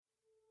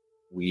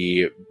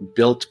We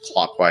built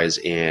Clockwise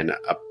in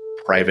a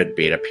private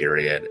beta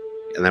period,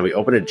 and then we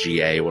opened a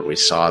GA when we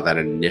saw that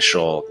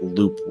initial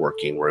loop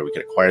working where we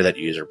could acquire that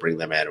user, bring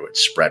them in, and it would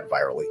spread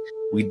virally.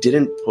 We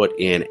didn't put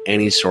in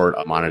any sort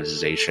of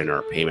monetization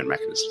or payment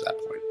mechanism at that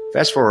point.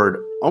 Fast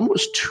forward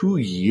almost 2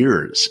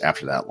 years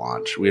after that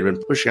launch, we had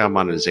been pushing out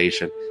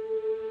monetization.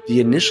 The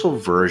initial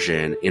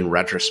version, in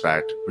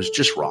retrospect, was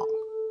just wrong.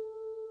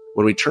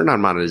 When we turned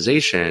on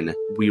monetization,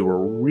 we were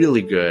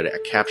really good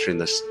at capturing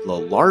the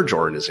large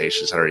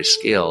organizations that already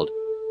scaled,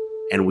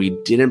 and we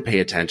didn't pay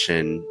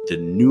attention to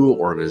new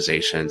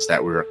organizations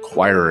that we were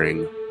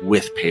acquiring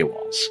with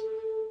paywalls.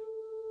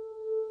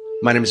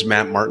 My name is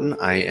Matt Martin.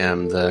 I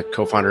am the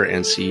co-founder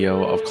and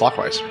CEO of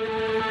Clockwise.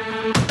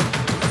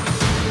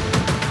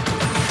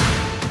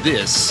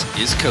 This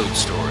is Code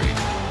Story,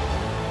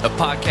 a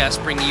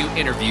podcast bringing you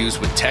interviews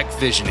with tech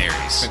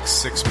visionaries. Like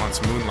 6 months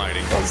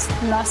moonlighting. There's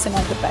nothing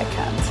at the back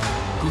end.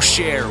 Who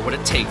share what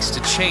it takes to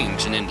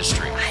change an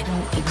industry. I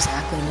don't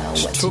exactly know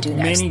what to do took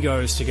next. many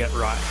goes to get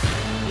right.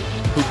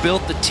 Who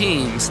built the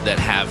teams that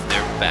have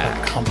their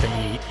back. The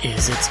company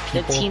is its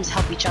people. The teams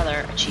help each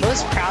other achieve. I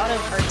was proud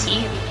of our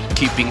team.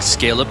 Keeping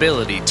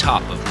scalability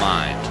top of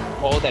mind.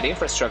 All that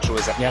infrastructure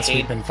was Yes,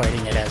 we've been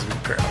fighting it as we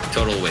grow.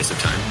 Total waste of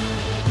time.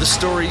 The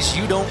stories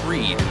you don't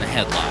read in the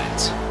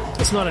headlines.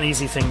 It's not an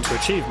easy thing to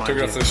achieve, mind Took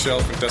it you. off the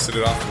shelf and dusted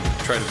it off and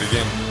tried it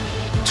again.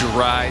 To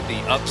ride the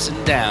ups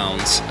and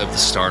downs of the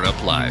startup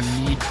life.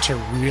 You need to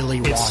really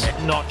want it.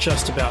 Not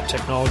just about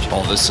technology.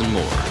 All this and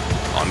more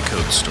on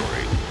Code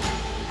Story.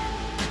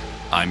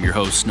 I'm your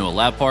host, Noah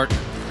Lappart,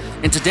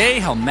 and today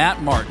how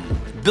Matt Martin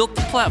built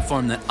the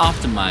platform that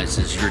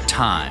optimizes your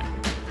time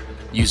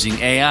using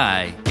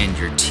AI and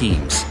your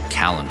team's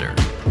calendar.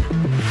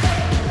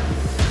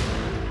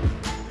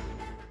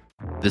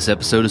 This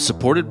episode is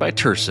supported by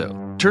Terso.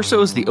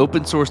 Terso is the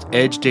open-source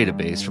edge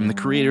database from the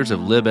creators of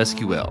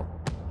libSQL.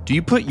 Do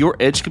you put your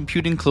edge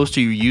computing close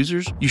to your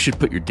users? You should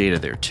put your data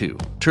there too.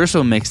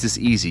 Terso makes this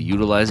easy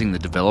utilizing the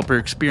developer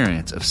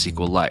experience of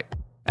SQLite.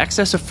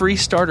 Access a free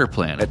starter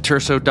plan at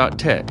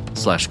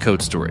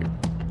terso.tech/codestory.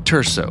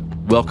 Terso,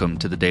 welcome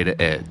to the data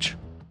edge.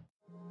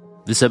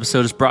 This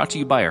episode is brought to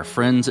you by our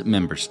friends at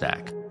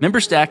MemberStack.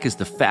 MemberStack is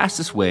the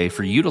fastest way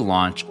for you to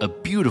launch a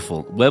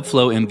beautiful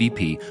Webflow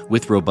MVP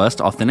with robust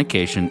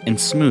authentication and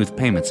smooth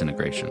payments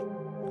integration.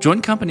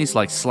 Join companies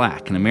like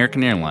Slack and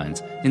American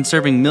Airlines in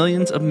serving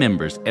millions of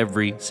members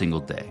every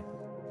single day.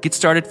 Get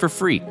started for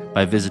free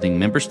by visiting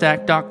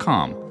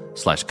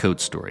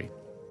memberstack.com/codestory.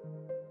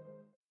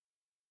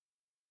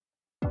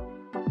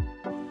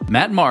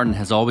 Matt Martin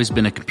has always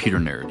been a computer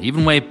nerd,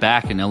 even way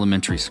back in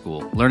elementary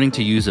school, learning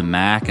to use a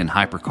Mac and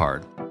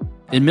HyperCard.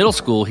 In middle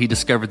school, he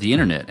discovered the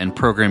internet and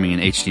programming in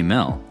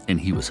HTML, and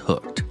he was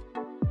hooked.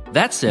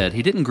 That said,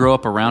 he didn't grow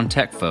up around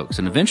tech folks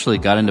and eventually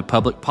got into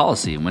public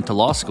policy and went to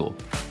law school.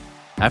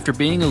 After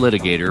being a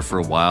litigator for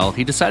a while,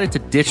 he decided to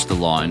ditch the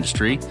law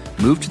industry,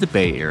 move to the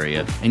Bay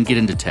Area, and get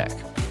into tech.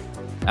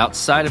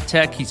 Outside of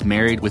tech, he's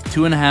married with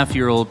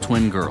 2.5-year-old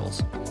twin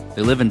girls.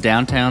 They live in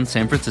downtown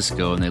San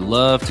Francisco, and they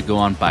love to go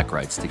on bike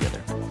rides together.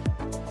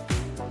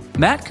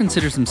 Matt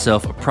considers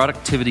himself a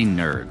productivity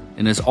nerd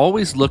and is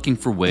always looking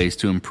for ways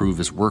to improve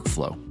his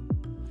workflow.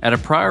 At a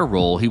prior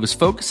role, he was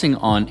focusing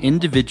on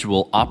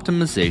individual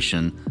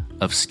optimization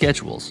of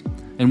schedules,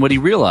 and what he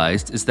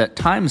realized is that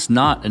time is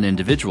not an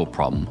individual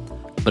problem,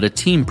 but a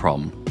team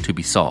problem to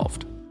be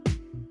solved.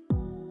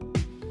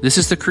 This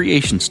is the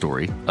creation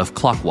story of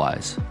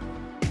Clockwise.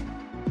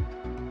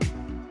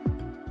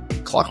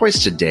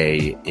 Clockwise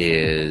today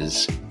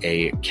is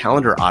a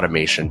calendar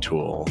automation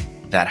tool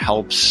that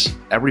helps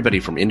everybody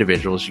from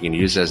individuals, you can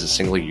use it as a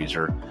single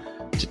user,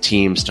 to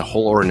teams, to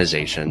whole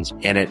organizations,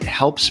 and it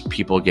helps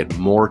people get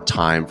more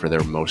time for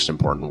their most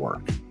important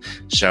work.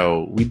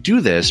 So we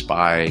do this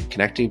by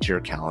connecting to your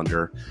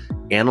calendar,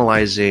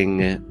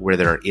 analyzing where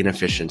there are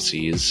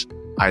inefficiencies,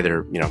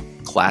 either,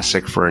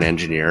 classic for an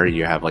engineer,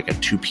 you have like a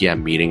 2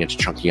 p.m. meeting, it's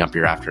chunking up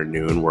your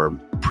afternoon where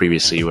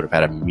previously you would have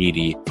had a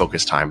meaty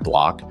focus time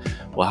block.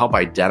 We'll help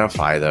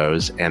identify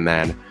those and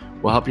then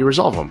we'll help you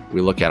resolve them.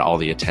 We look at all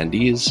the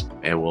attendees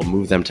and we'll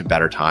move them to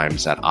better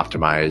times that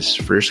optimize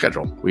for your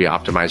schedule. We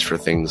optimize for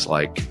things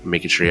like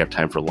making sure you have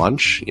time for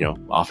lunch,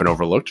 often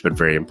overlooked, but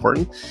very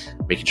important.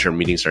 Making sure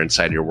meetings are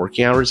inside your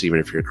working hours, even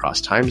if you're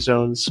across time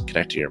zones,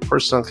 connecting your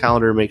personal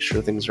calendar, make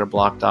sure things are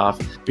blocked off,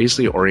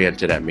 basically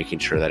oriented at making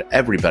sure that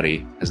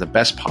everybody has the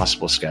best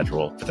possible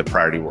schedule for the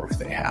priority work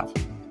they have.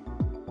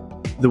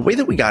 The way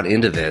that we got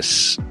into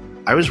this,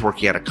 I was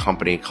working at a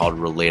company called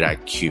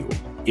RelateIQ.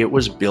 It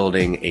was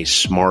building a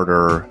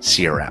smarter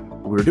CRM.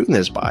 We were doing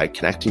this by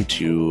connecting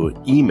to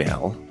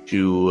email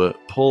to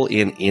pull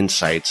in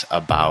insights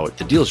about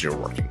the deals you're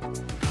working.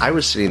 I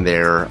was sitting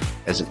there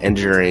as an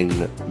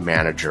engineering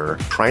manager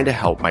trying to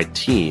help my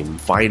team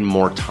find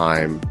more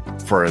time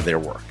for their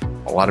work.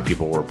 A lot of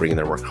people were bringing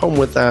their work home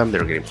with them. They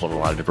were getting pulled in a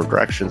lot of different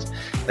directions.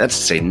 That's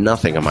to say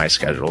nothing of my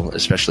schedule,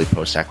 especially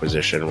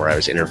post-acquisition where I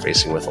was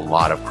interfacing with a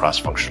lot of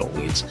cross-functional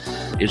leads.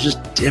 It's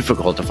just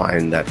difficult to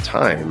find that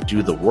time to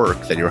do the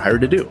work that you're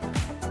hired to do.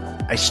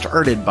 I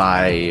started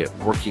by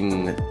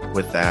working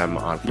with them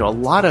on, a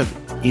lot of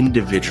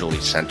individually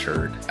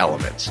centered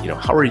elements.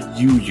 How are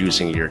you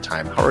using your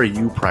time? How are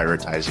you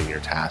prioritizing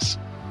your tasks?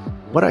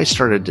 What I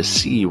started to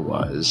see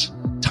was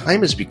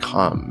time has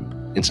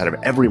become, inside of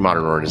every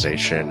modern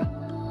organization,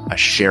 a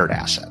shared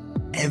asset.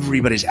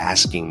 Everybody's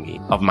asking me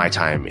of my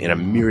time in a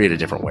myriad of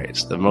different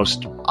ways. The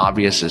most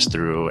obvious is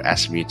through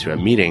asking me to a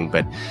meeting,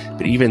 but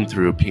even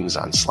through pings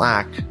on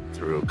Slack,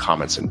 through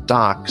comments in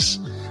docs,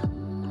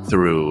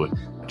 through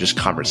just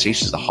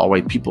conversations in the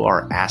hallway. People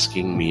are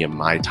asking me of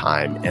my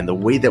time, and the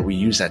way that we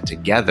use that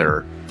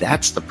together,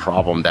 that's the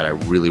problem that I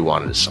really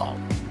wanted to solve.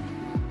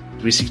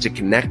 We seek to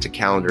connect to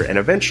calendar and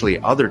eventually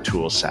other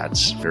tool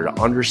sets to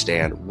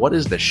understand what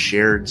is the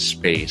shared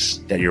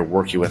space that you're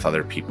working with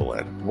other people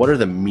in. What are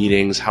the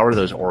meetings? How are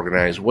those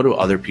organized? What do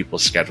other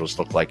people's schedules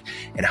look like?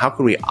 And how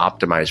can we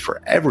optimize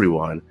for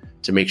everyone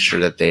to make sure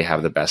that they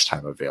have the best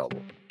time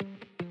available?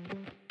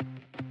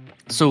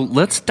 So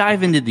let's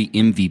dive into the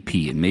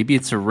MVP, and maybe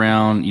it's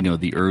around,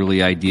 the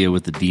early idea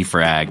with the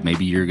defrag.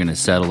 Maybe you're going to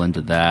settle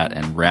into that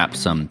and wrap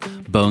some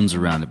bones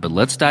around it. But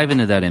let's dive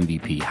into that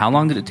MVP. How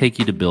long did it take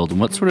you to build, and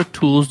what sort of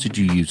tools did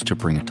you use to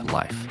bring it to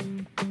life?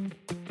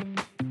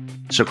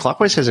 So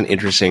Clockwise has an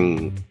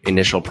interesting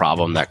initial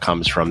problem that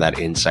comes from that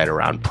insight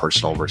around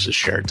personal versus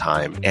shared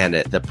time. And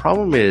the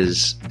problem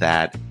is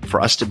that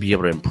for us to be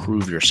able to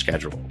improve your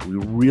schedule, we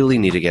really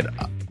need to get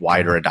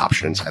wider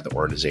adoption inside the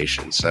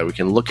organization so that we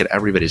can look at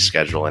everybody's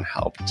schedule and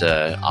help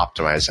to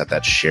optimize at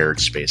that shared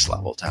space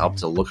level, to help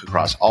to look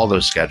across all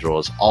those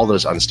schedules, all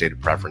those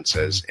unstated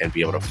preferences, and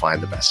be able to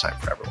find the best time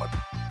for everyone.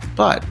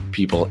 But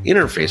people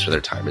interface with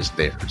their time as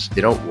theirs.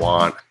 They don't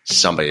want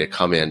somebody to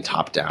come in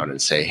top down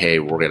and say, hey,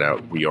 we're going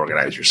to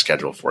reorganize your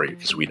schedule for you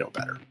because we know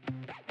better.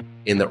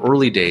 In the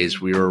early days,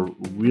 we were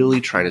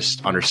really trying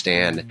to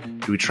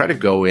understand, do we try to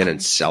go in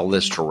and sell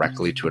this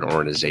directly to an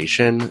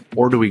organization,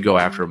 or do we go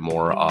after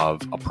more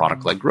of a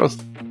product-led growth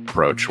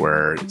approach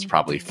where it's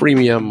probably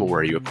freemium,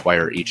 where you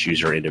acquire each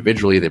user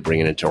individually, they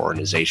bring it into an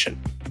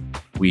organization?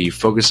 We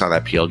focus on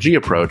that PLG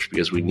approach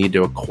because we need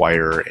to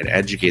acquire and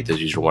educate those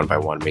users one by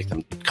one, make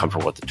them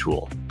comfortable with the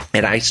tool.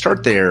 And I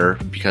start there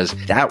because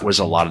that was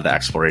a lot of the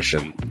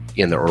exploration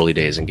in the early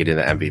days and getting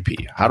the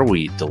MVP. How do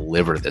we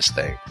deliver this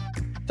thing?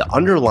 The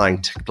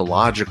underlying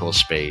technological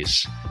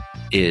space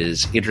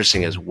is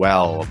interesting as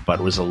well,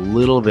 but was a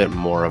little bit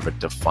more of a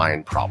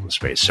defined problem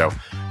space. So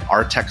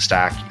our tech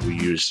stack, we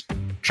use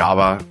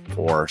Java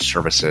for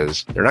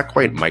services. They're not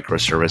quite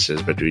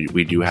microservices, but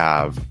we do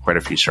have quite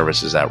a few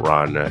services that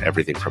run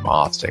everything from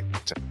auth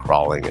to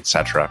crawling,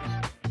 etc.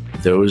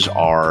 Those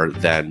are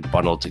then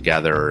bundled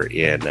together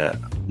in a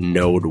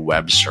Node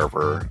web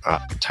server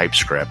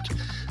TypeScript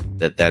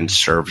that then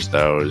serves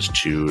those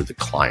to the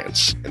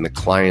clients. And the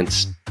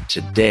clients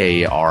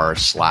today are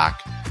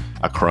Slack,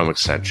 a Chrome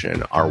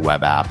extension, our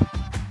web app,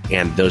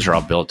 and those are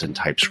all built in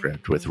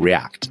TypeScript with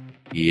React.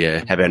 We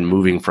have been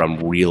moving from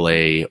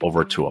Relay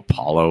over to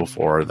Apollo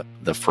for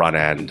the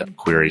front-end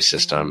query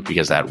system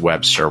because that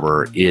web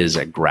server is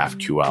a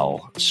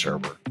GraphQL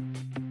server.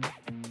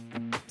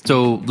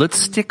 So let's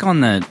stick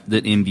on that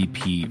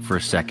MVP for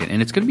a second.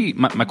 And it's going to be,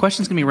 my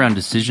question's going to be around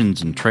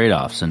decisions and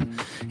trade-offs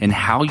and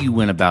how you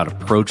went about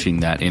approaching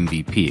that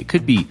MVP. It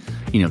could be,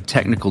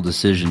 technical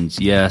decisions,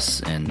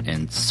 yes,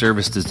 and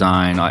service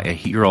design. I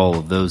hear all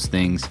of those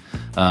things.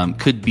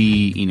 Could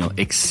be,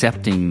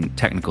 accepting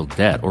technical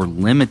debt or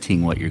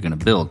limiting what you're going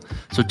to build.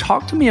 So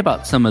talk to me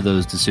about some of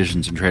those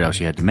decisions and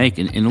trade-offs you had to make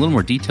in a little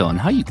more detail and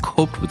how you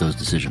coped with those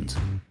decisions.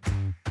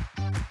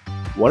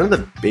 One of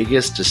the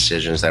biggest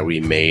decisions that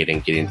we made in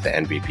getting to the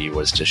MVP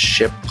was to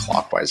ship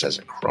Clockwise as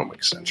a Chrome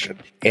extension.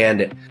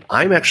 And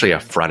I'm actually a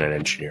front-end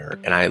engineer,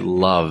 and I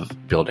love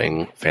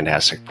building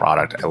fantastic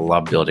product. I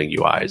love building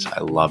UIs.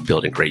 I love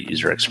building great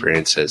user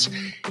experiences.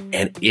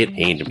 And it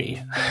pained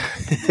me.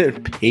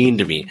 It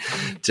pained me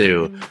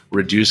to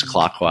reduce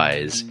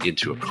Clockwise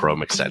into a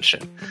Chrome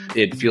extension.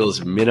 It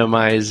feels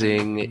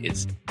minimizing.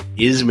 It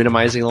is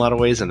minimizing in a lot of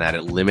ways in that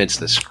it limits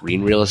the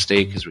screen real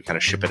estate because we kind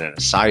of ship it in a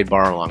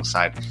sidebar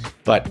alongside.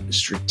 But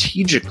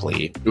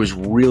strategically, it was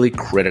really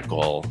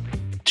critical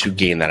to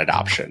gain that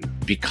adoption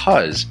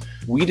because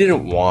we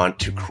didn't want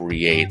to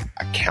create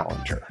a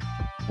calendar.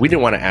 We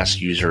didn't want to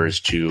ask users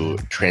to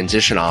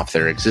transition off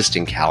their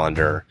existing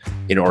calendar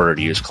in order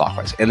to use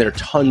Clockwise. And there are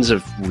tons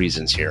of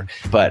reasons here,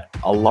 but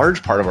a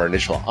large part of our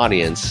initial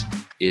audience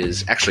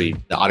is actually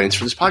the audience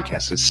for this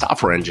podcast. It's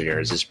software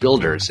engineers, it's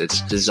builders,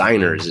 it's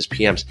designers, it's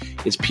PMs.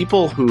 It's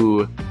people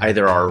who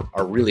either are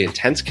really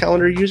intense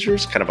calendar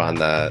users, kind of on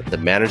the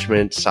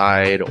management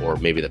side or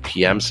maybe the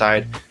PM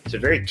side, to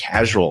very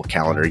casual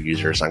calendar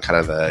users on kind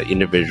of the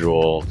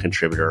individual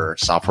contributor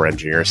software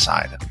engineer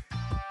side.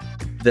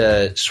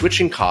 The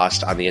switching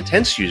cost on the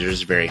intense users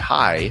is very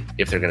high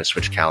if they're going to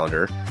switch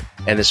calendar.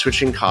 And the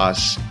switching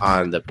costs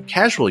on the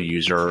casual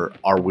user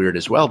are weird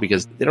as well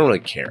because they don't really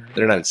care.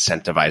 They're not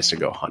incentivized to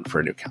go hunt for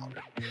a new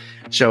calendar.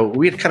 So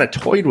we had kind of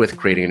toyed with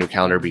creating a new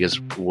calendar because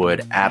it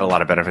would add a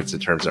lot of benefits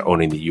in terms of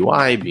owning the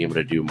UI, being able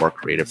to do more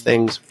creative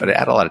things, but it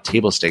added a lot of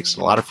table stakes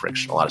and a lot of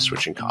friction, a lot of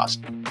switching costs.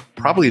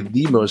 Probably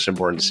the most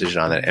important decision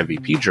on that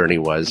MVP journey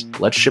was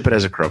let's ship it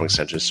as a Chrome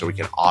extension so we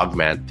can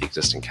augment the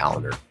existing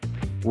calendar.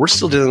 We're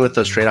still dealing with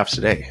those trade-offs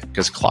today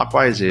because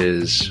Clockwise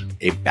is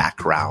a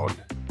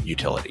background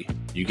utility.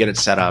 You get it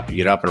set up, you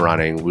get up and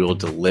running, we will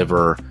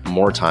deliver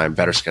more time,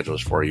 better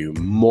schedules for you,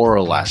 more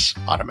or less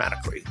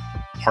automatically.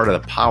 Part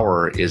of the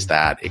power is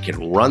that it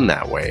can run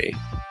that way.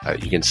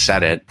 You can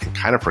set it and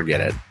kind of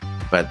forget it.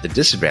 But the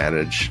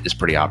disadvantage is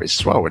pretty obvious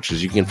as well, which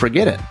is you can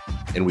forget it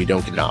and we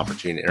don't get an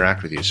opportunity to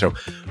interact with you. So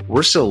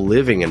we're still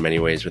living in many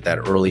ways with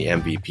that early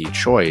MVP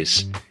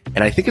choice.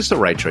 And I think it's the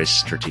right choice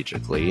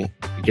strategically.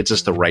 It gets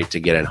us the right to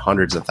get in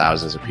hundreds of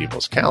thousands of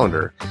people's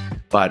calendar.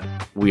 But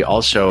we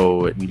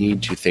also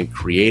need to think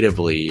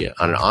creatively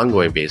on an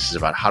ongoing basis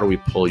about how do we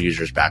pull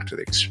users back to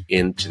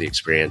into the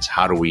experience?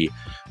 How do we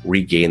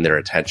regain their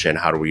attention?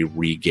 How do we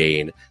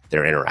regain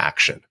their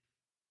interaction?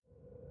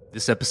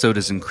 This episode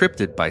is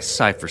encrypted by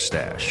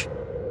CipherStash.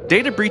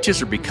 Data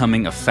breaches are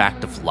becoming a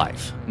fact of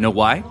life. Know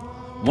why?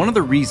 One of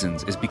the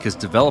reasons is because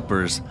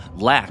developers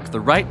lack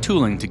the right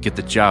tooling to get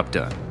the job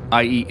done,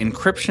 i.e.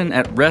 encryption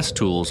at rest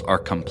tools are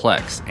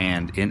complex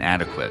and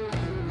inadequate.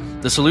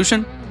 The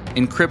solution?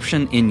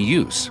 Encryption in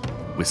use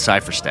with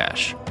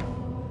CipherStash.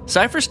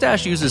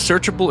 CipherStash uses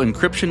searchable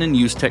encryption in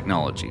use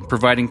technology,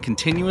 providing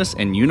continuous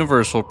and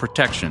universal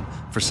protection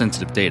for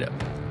sensitive data.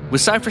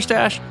 With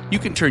CipherStash, you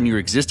can turn your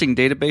existing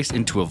database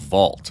into a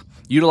vault,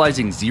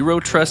 utilizing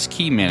zero-trust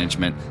key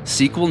management,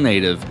 SQL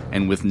native,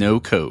 and with no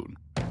code.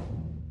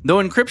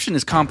 Though encryption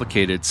is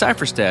complicated,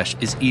 CipherStash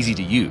is easy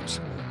to use.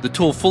 The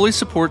tool fully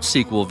supports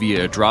SQL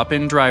via a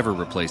drop-in driver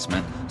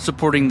replacement,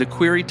 supporting the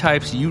query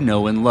types you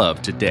know and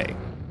love today.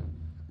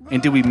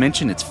 And did we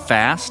mention it's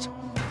fast?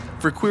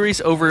 For queries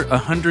over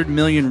 100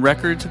 million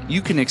records,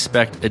 you can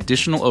expect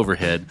additional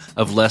overhead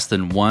of less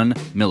than 1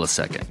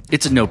 millisecond.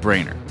 It's a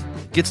no-brainer.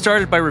 Get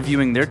started by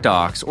reviewing their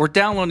docs or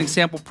downloading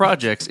sample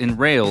projects in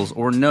Rails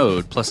or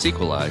Node plus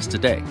Equalize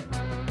today.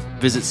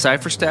 Visit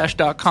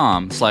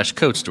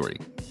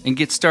cypherstash.com/codestory and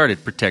get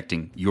started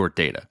protecting your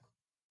data.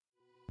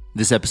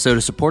 This episode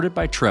is supported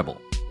by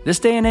Treble. This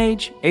day and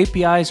age,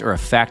 APIs are a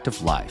fact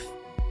of life.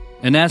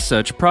 And as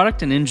such,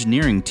 product and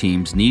engineering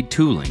teams need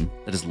tooling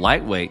that is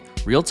lightweight,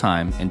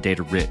 real-time, and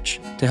data-rich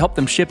to help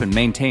them ship and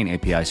maintain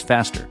APIs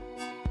faster.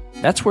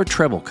 That's where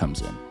Treble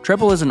comes in.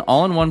 Treble is an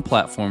all-in-one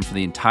platform for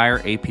the entire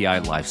API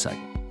lifecycle.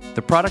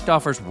 The product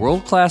offers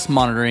world-class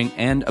monitoring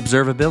and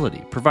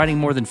observability, providing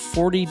more than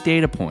 40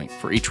 data points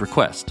for each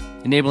request,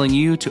 enabling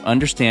you to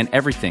understand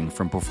everything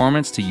from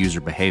performance to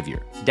user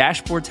behavior.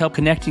 Dashboards help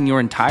connecting your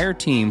entire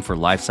team for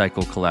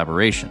lifecycle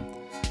collaboration.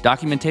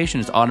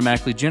 Documentation is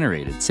automatically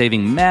generated,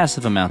 saving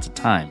massive amounts of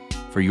time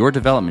for your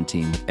development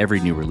team with every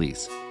new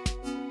release.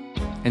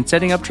 And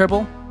setting up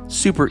Treble?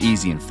 Super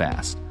easy and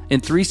fast. In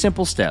 3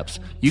 simple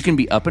steps, you can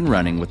be up and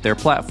running with their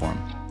platform.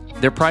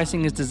 Their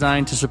pricing is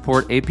designed to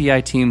support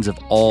API teams of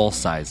all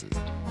sizes.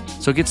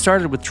 So get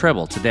started with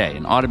Treble today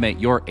and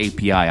automate your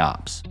API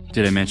ops.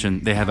 Did I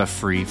mention they have a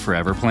free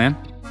forever plan?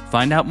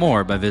 Find out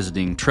more by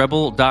visiting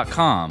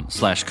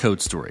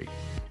treble.com/codestory.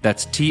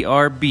 That's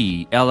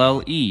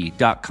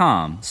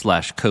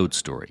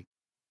TRBLLE.com/codestory.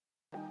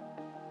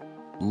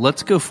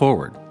 Let's go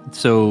forward.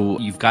 So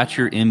you've got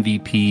your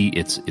MVP,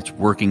 it's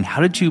working.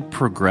 How did you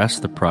progress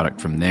the product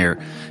from there,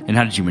 and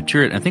how did you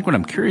mature it? And I think what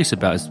I'm curious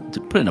about is, to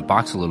put it in a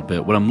box a little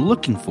bit, what I'm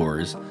looking for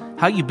is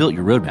how you built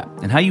your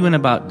roadmap and how you went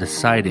about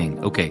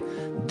deciding, okay,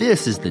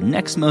 this is the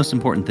next most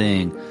important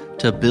thing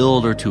to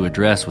build or to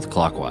address with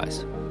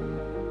Clockwise.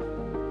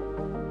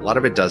 A lot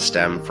of it does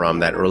stem from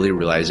that early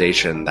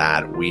realization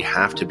that we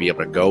have to be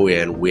able to go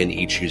in, win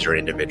each user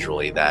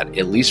individually, that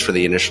at least for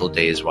the initial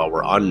days while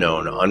we're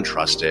unknown,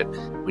 untrusted,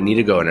 we need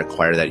to go and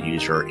acquire that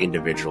user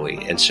individually.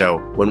 And so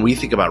when we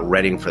think about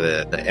readying for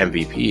the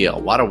MVP, a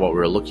lot of what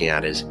we're looking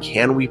at is,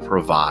 can we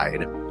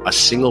provide a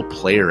single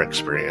player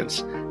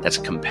experience that's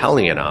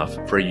compelling enough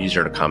for a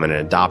user to come in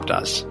and adopt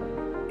us?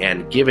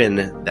 And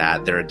given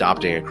that they're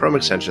adopting a Chrome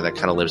extension that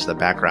kind of lives in the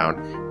background,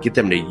 get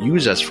them to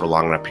use us for a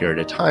long enough period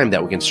of time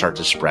that we can start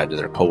to spread to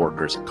their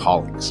coworkers and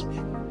colleagues.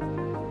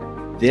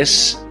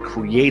 This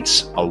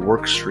creates a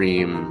work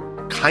stream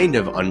kind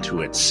of unto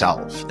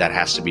itself that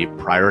has to be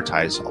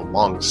prioritized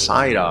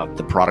alongside of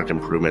the product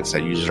improvements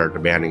that users are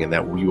demanding and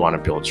that we want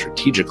to build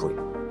strategically.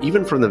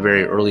 Even from the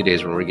very early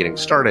days when we were getting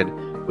started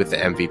with the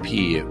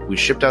MVP, we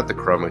shipped out the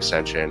Chrome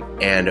extension,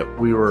 and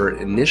we were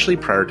initially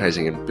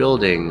prioritizing and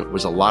building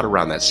was a lot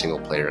around that single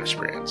player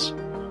experience.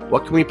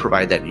 What can we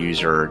provide that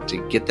user to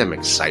get them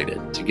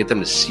excited, to get them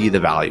to see the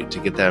value, to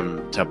get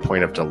them to a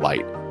point of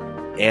delight?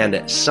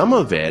 And some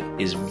of it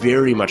is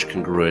very much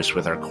congruous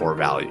with our core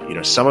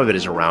value. Some of it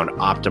is around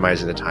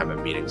optimizing the time of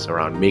meetings,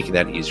 around making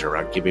that easier,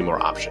 around giving more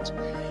options.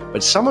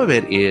 But some of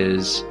it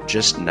is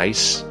just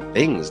nice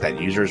things that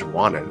users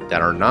wanted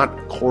that are not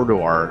core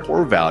to our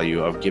core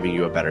value of giving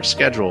you a better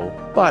schedule,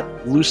 but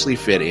loosely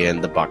fit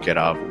in the bucket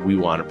of we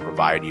want to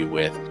provide you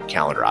with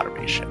calendar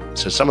automation.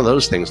 So some of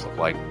those things look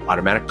like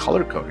automatic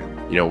color coding.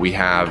 We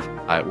have,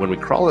 when we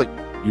crawl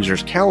the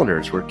users'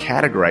 calendars, we're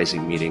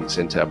categorizing meetings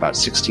into about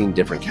 16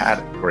 different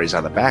categories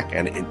on the back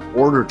end in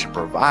order to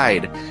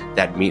provide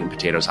that meat and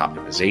potatoes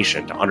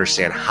optimization to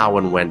understand how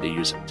and when to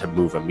use it to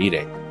move a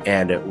meeting.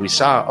 And we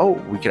saw,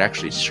 we could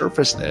actually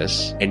surface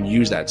this and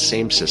use that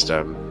same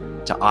system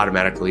to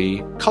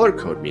automatically color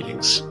code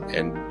meetings.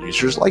 And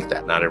users like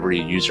that. Not every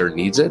user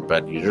needs it,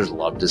 but users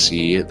love to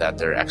see that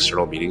their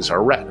external meetings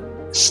are red.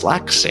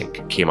 Slack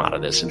sync came out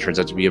of this and turns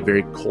out to be a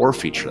very core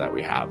feature that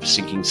we have,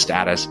 syncing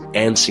status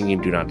and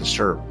syncing do not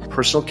disturb.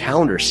 Personal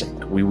calendar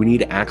sync. We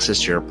need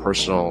access to your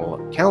personal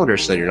calendar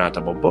so that you're not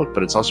double booked,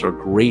 but it's also a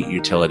great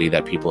utility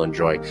that people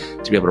enjoy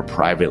to be able to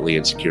privately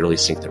and securely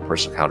sync their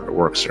personal calendar to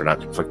work so they're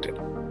not conflicted.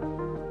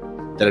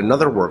 Then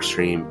another work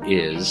stream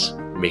is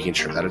making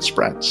sure that it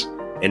spreads.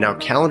 And now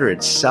calendar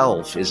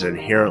itself is an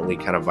inherently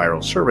kind of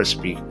viral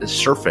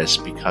surface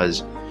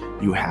because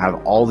you have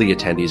all the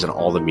attendees and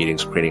all the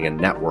meetings creating a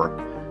network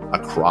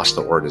across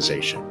the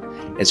organization.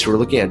 And so we're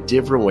looking at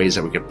different ways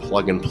that we can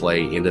plug and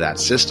play into that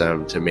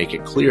system to make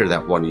it clear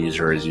that one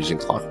user is using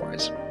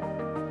Clockwise.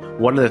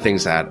 One of the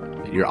things that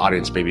your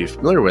audience may be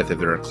familiar with if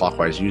they're a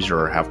Clockwise user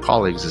or have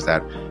colleagues is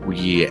that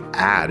we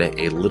add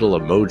a little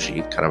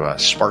emoji, kind of a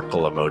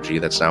sparkle emoji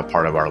that's now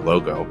part of our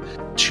logo,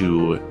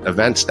 to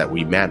events that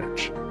we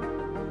manage.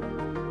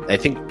 I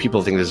think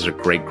people think this is a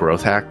great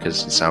growth hack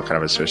because it's now kind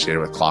of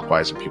associated with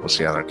Clockwise and people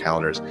see it on their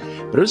calendars.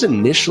 But it was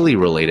initially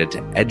related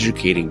to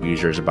educating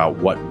users about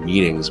what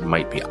meetings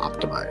might be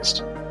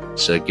optimized.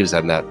 So it gives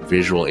them that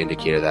visual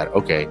indicator that,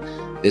 okay,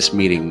 this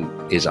meeting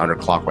is under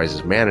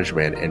Clockwise's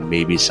management and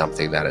maybe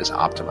something that is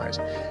optimized.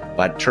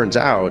 But turns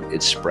out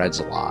it spreads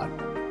a lot.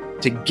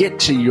 To get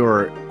to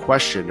your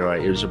question,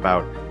 right, it was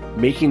about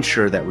making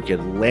sure that we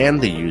could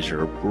land the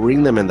user,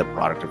 bring them in the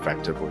product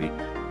effectively,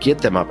 get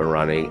them up and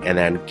running, and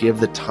then give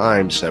the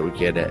time so that we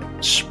get it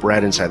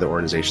spread inside the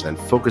organization, and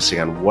focusing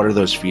on what are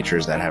those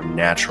features that have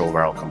natural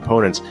viral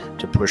components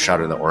to push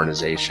out in the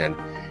organization.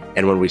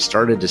 And when we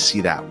started to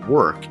see that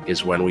work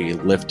is when we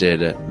lifted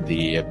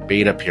the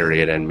beta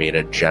period and made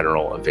a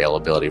general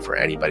availability for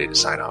anybody to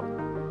sign up.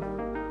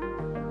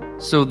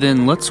 So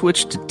then let's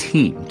switch to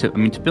team. To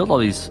build all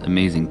these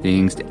amazing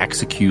things, to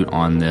execute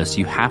on this,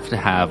 you have to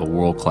have a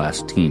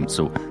world-class team.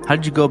 So how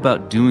did you go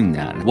about doing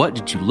that? What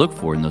did you look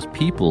for in those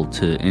people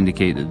to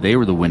indicate that they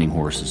were the winning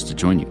horses to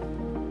join you?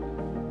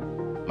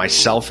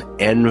 Myself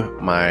and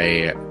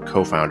my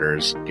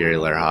co-founders, Gary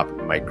Lerhop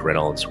and Mike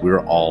Reynolds, we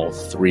were all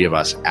three of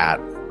us at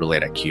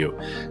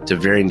RelateIQ, to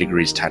varying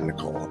degrees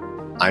technical.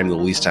 I'm the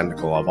least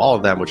technical of all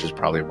of them, which is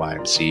probably why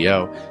I'm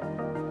CEO.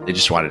 They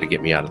just wanted to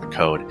get me out of the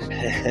code.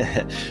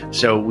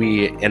 So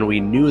we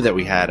knew that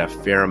we had a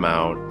fair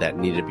amount that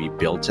needed to be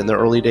built in the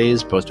early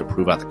days, both to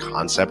prove out the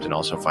concept and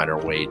also find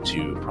our way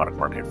to product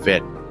market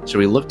fit. So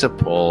we looked to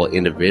pull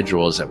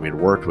individuals that we'd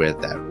worked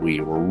with that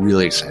we were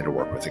really excited to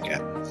work with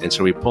again. And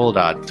so we pulled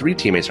three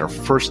teammates. Our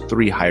first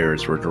three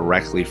hires were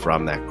directly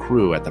from that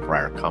crew at the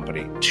prior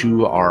company.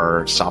 Two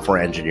are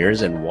software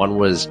engineers, and one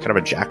was kind of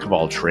a jack of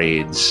all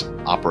trades,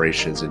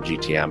 operations and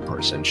GTM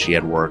person. She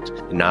had worked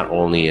not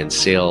only in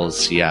sales,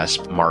 CS,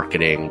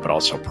 marketing, but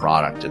also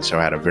product, and so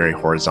had a very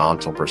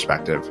horizontal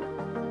perspective.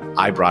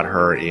 I brought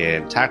her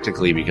in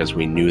tactically because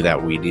we knew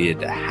that we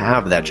needed to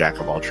have that jack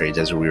of all trades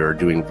as we were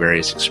doing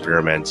various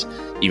experiments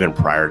even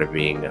prior to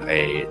being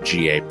a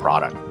GA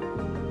product.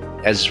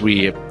 As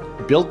we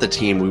built the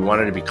team, we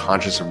wanted to be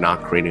conscious of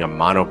not creating a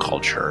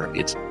monoculture.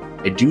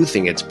 I do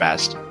think it's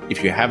best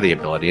if you have the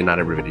ability, and not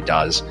everybody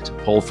does, to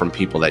pull from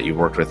people that you've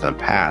worked with in the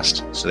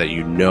past so that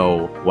you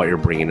know what you're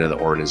bringing to the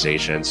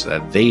organization, so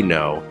that they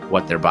know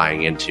what they're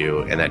buying into,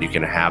 and that you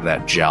can have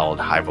that gelled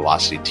high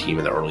velocity team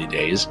in the early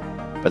days.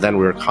 But then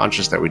we were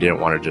conscious that we didn't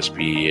want to just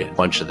be a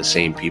bunch of the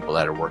same people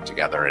that had worked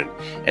together,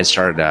 and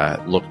started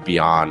to look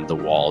beyond the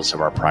walls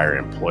of our prior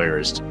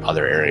employers to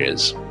other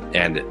areas.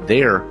 And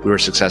there, we were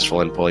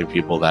successful in pulling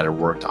people that had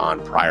worked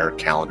on prior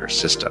calendar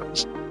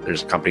systems.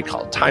 There's a company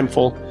called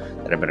Timeful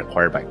that had been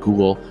acquired by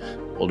Google,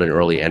 pulled an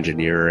early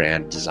engineer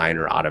and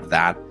designer out of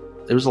that.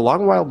 It was a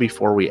long while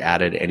before we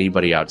added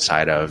anybody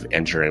outside of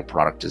engineering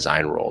product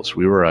design roles.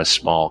 We were a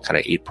small kind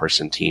of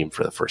 8-person team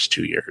for the first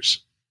 2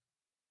 years.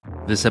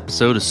 This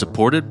episode is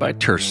supported by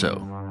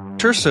Terso.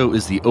 Terso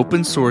is the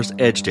open source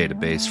edge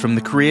database from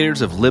the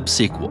creators of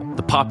libSQL,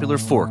 the popular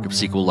fork of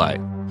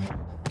SQLite.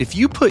 If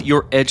you put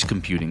your edge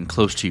computing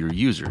close to your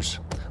users,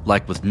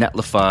 like with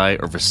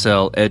Netlify or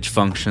Vercel edge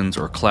functions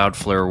or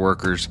Cloudflare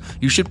workers,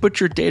 you should put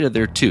your data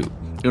there too,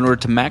 in order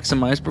to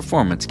maximize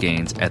performance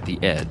gains at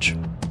the edge.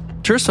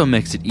 Terso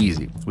makes it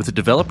easy. With a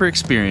developer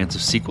experience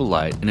of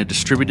SQLite and a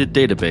distributed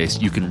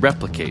database you can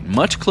replicate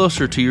much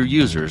closer to your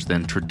users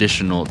than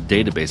traditional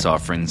database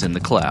offerings in the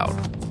cloud.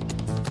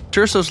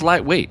 Terso's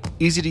lightweight,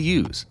 easy to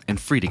use, and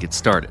free to get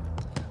started.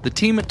 The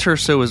team at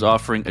Terso is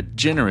offering a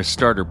generous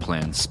starter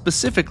plan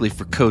specifically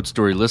for Code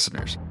Story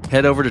listeners.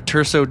 Head over to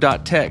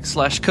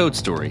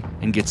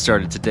terso.tech/codestory and get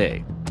started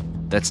today.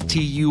 That's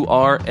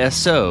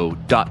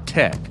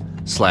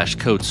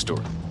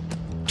TURSO.tech/codestory.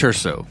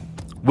 Terso,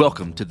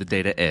 welcome to the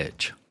Data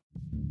Edge.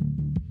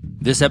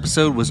 This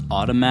episode was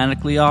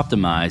automatically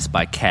optimized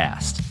by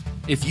Cast.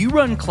 If you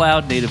run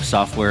cloud-native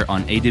software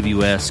on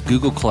AWS,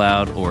 Google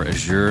Cloud, or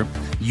Azure,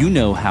 you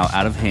know how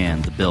out of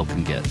hand the bill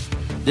can get.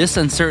 This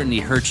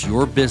uncertainty hurts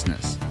your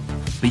business,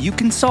 but you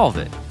can solve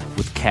it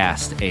with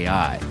Cast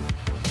AI.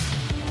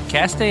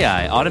 Cast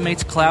AI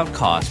automates cloud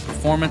cost,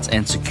 performance,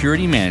 and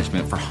security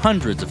management for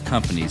hundreds of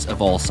companies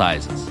of all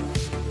sizes.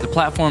 The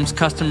platform's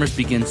customers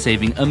begin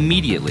saving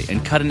immediately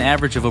and cut an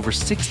average of over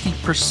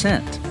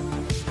 60%.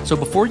 So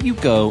before you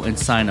go and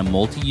sign a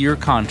multi-year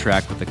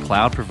contract with a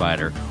cloud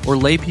provider or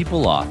lay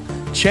people off,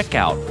 check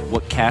out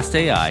what Cast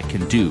AI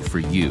can do for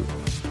you.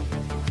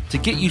 To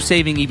get you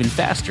saving even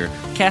faster,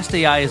 Cast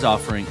AI is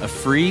offering a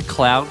free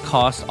cloud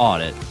cost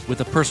audit with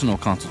a personal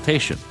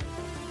consultation.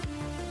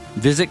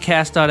 Visit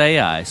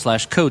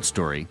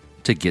cast.ai/codestory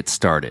to get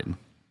started.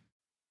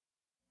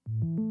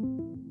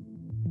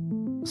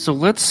 So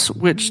let's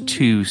switch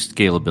to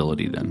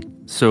scalability then.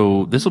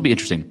 So this will be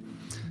interesting.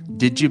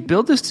 Did you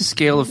build this to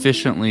scale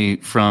efficiently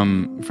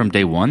from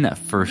day one, that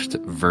first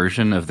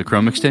version of the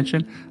Chrome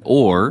extension?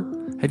 Or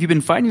have you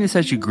been finding this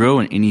as you grow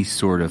in any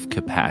sort of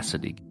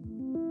capacity?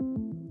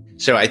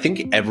 So I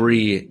think at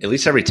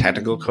least every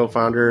technical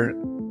co-founder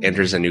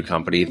enters a new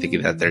company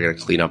thinking that they're going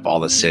to clean up all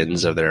the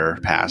sins of their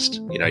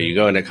past. You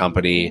go into a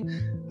company,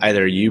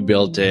 either you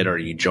built it or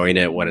you join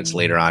it when it's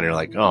later on. You're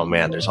like, oh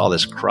man, there's all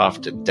this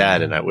cruft and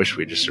debt, and I wish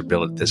we just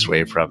built it this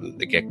way from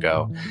the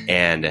get-go.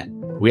 And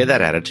we had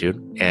that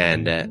attitude.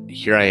 And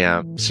here I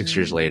am 6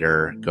 years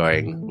later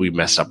going, we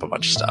messed up a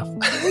bunch of stuff.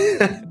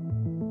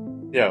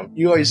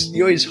 You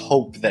always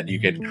hope that you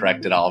can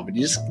correct it all, but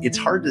it's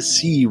hard to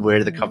see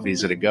where the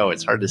company's going to go.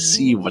 It's hard to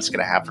see what's going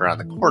to happen around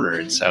the corner.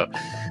 And so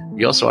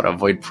you also want to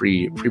avoid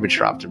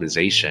premature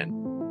optimization.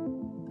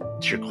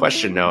 To your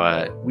question,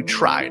 Noah, we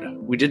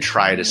did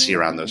try to see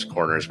around those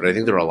corners, but I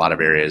think there were a lot of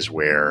areas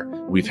where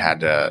we've had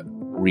to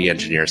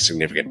re-engineer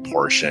significant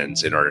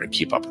portions in order to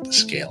keep up with the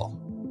scale.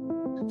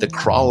 The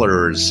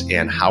crawlers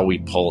and how we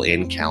pull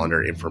in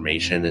calendar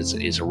information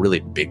is a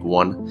really big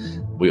one.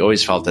 We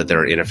always felt that there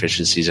are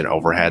inefficiencies in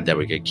overhead that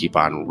we could keep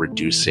on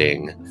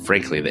reducing,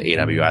 frankly, the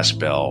AWS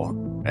bill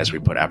as we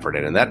put effort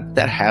in. And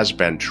that has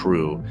been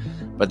true,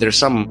 but there's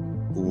some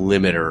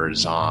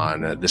limiters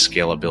on the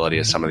scalability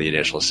of some of the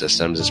initial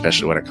systems,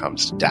 especially when it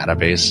comes to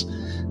database.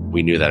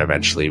 We knew that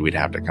eventually we'd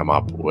have to come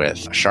up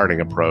with a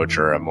sharding approach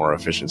or a more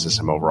efficient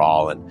system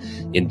overall. And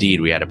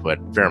indeed, we had to put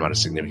a fair amount of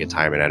significant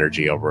time and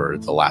energy over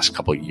the last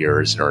couple of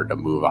years in order to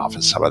move off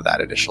of some of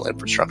that initial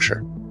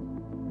infrastructure.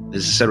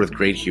 This is said with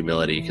great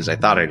humility because I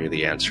thought I knew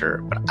the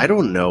answer, but I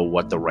don't know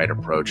what the right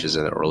approach is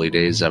in the early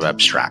days of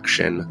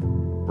abstraction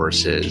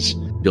versus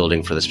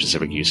building for the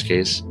specific use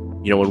case.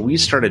 When we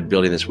started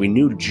building this, we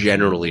knew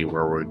generally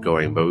where we were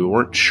going, but we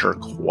weren't sure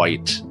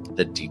quite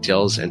the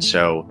details. And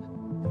so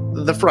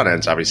the front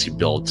end's obviously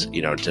built,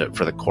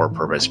 for the core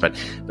purpose, but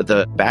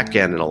the back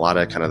end and a lot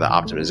of kind of the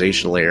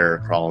optimization layer,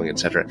 crawling, et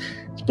cetera,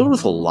 it's built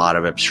with a lot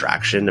of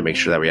abstraction to make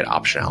sure that we had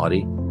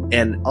optionality.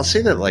 And I'll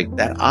say that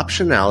that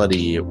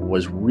optionality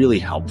was really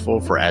helpful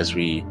for as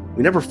we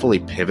never fully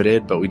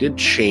pivoted, but we did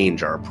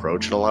change our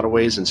approach in a lot of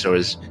ways. And so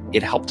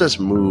it helped us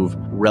move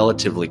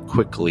relatively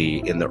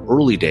quickly in the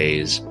early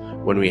days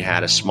when we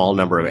had a small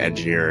number of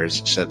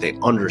engineers so that they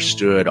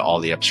understood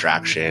all the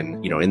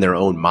abstraction, in their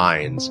own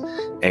minds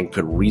and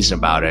could reason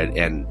about it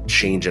and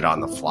change it on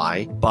the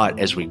fly. But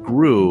as we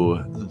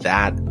grew,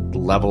 that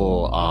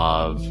level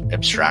of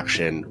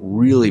abstraction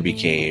really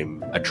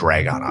became a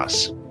drag on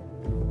us.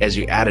 As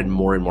you added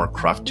more and more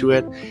cruft to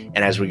it,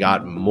 and as we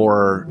got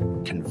more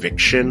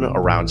conviction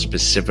around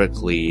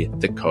specifically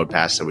the code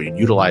paths that we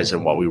utilized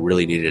and what we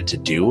really needed to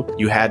do,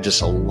 you had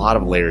just a lot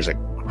of layers of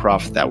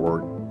cruft that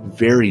were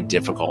very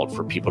difficult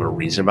for people to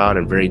reason about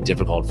and very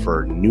difficult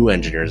for new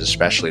engineers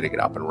especially to get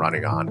up and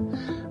running on.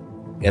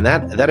 And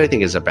that I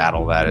think is a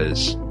battle that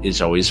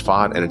is always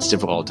fought, and it's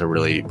difficult to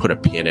really put a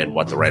pin in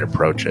what the right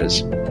approach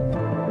is.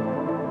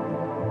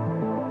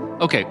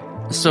 Okay,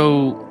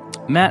 so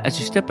Matt, as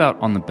you step out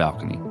on the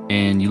balcony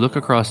and you look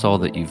across all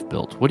that you've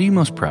built, what are you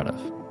most proud of?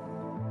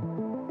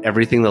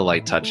 Everything the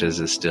light touches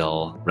is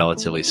still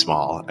relatively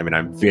small. I mean,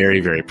 I'm very,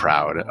 very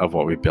proud of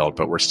what we've built,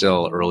 but we're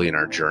still early in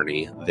our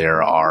journey.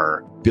 There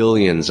are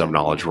billions of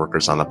knowledge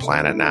workers on the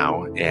planet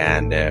now,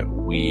 and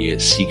we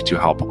seek to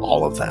help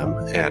all of them.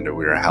 And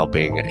we're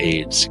helping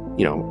a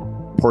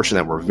portion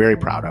that we're very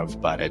proud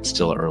of, but it's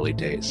still early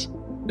days.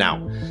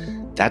 Now,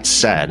 that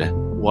said,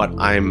 what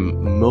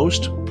I'm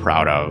most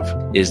proud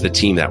of is the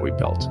team that we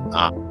built.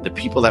 The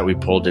people that we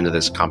pulled into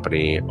this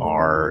company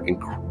are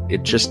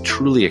It's just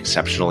truly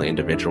exceptional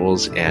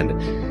individuals. And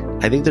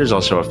I think there's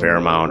also a fair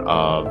amount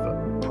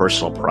of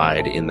personal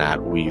pride in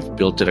that we've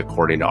built it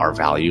according to our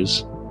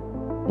values.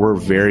 We're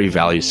very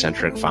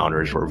value-centric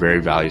founders. We're a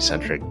very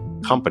value-centric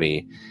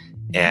company.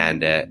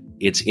 And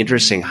it's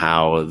interesting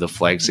how the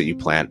flags that you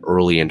plant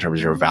early in terms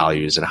of your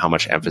values and how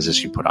much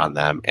emphasis you put on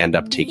them end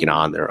up taking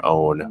on their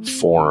own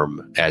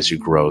form as you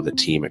grow the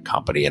team and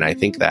company. And I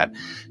think that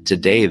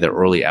today, the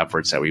early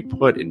efforts that we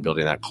put in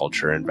building that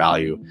culture and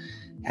value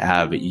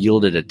have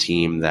yielded a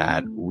team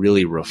that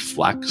really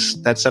reflects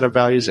that set of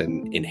values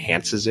and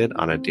enhances it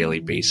on a daily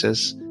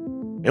basis.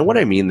 And what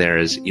I mean there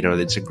is,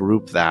 it's a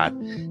group that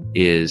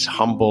is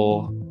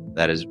humble,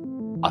 that is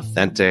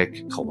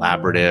authentic,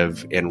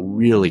 collaborative, and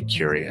really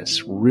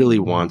curious, really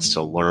wants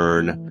to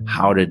learn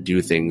how to do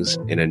things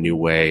in a new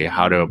way,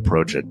 how to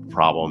approach a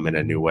problem in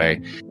a new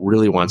way,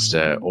 really wants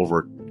to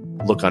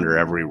look under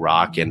every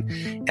rock. And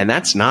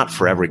that's not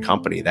for every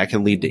company. That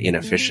can lead to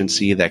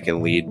inefficiency, that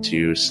can lead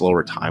to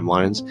slower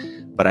timelines.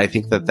 But I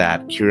think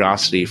that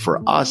curiosity for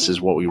us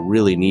is what we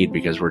really need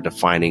because we're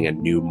defining a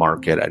new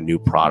market, a new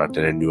product,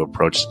 and a new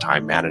approach to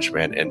time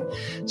management. And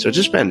so it's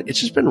just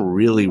been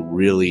really,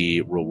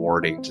 really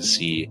rewarding to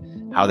see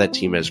how that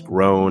team has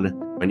grown.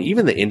 And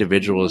even the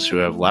individuals who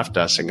have left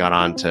us and gone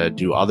on to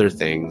do other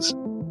things,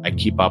 I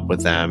keep up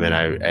with them, and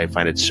I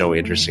find it so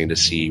interesting to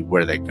see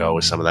where they go.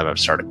 Some of them have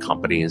started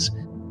companies.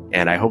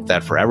 And I hope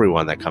that for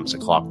everyone that comes to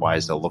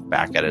Clockwise, they'll look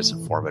back at it as a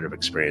formative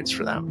experience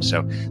for them.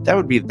 So that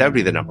would be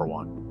the number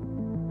one.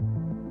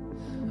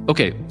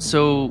 Okay,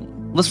 so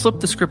let's flip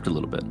the script a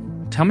little bit.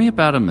 Tell me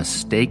about a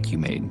mistake you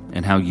made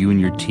and how you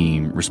and your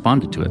team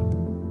responded to it.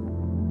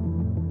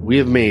 We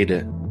have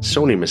made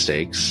so many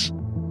mistakes.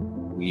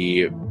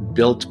 We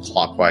built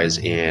Clockwise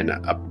in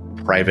a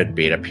private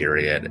beta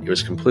period. It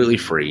was completely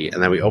free.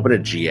 And then we opened a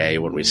GA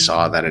when we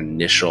saw that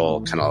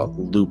initial kind of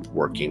loop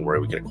working where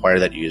we could acquire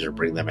that user,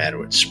 bring them in, it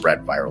would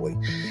spread virally.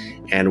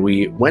 And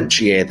we went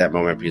GA at that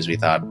moment because we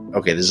thought,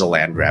 okay, this is a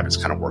land grab. It's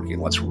kind of working.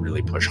 Let's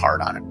really push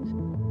hard on it.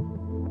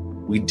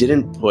 We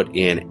didn't put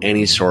in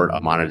any sort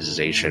of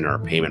monetization or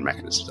payment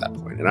mechanism at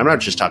that point. And I'm not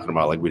just talking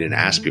about like we didn't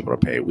ask people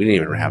to pay. We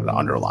didn't even have the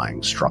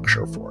underlying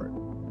structure for it.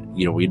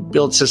 We'd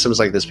built systems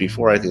like this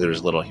before. I think there was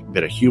a little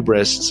bit of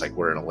hubris. It's like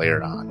we're going to layer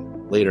it on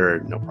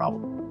later, no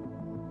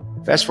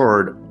problem. Fast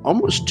forward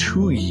almost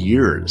 2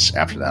 years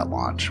after that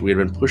launch, we had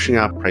been pushing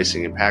out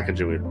pricing and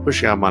packaging. We were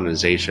pushing out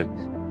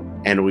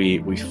monetization, and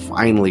we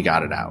finally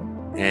got it out.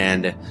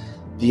 And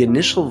the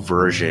initial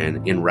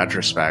version, in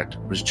retrospect,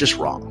 was just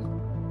wrong.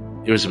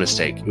 It was a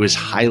mistake. It was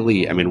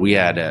we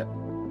had a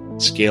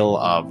scale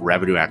of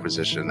revenue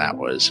acquisition that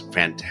was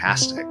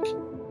fantastic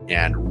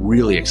and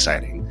really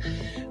exciting.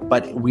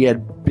 But we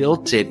had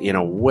built it in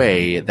a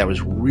way that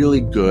was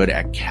really good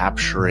at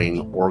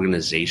capturing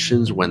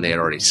organizations when they had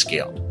already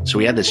scaled. So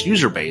we had this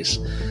user base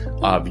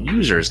of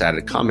users that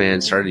had come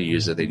in, started to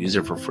use it. They'd use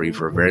it for free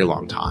for a very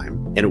long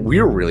time. And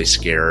we were really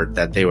scared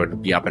that they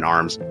would be up in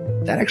arms.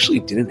 That actually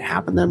didn't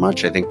happen that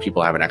much. I think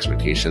people have an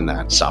expectation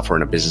that software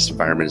in a business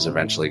environment is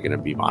eventually going to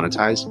be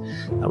monetized.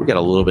 We got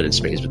a little bit in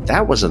space, but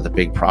that wasn't the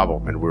big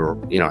problem. And we were,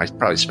 I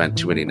probably spent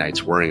too many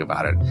nights worrying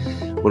about it.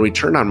 When we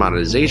turned on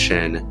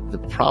monetization, the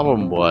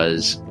problem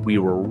was we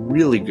were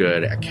really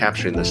good at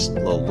capturing the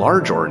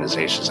large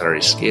organizations that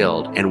already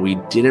scaled, and we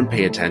didn't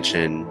pay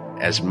attention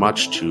as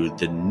much to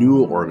the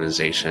new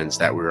organizations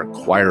that we were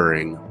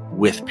acquiring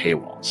with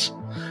paywalls.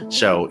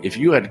 So if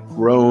you had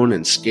grown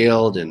and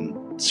scaled and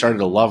started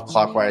to love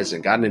Clockwise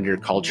and gotten into your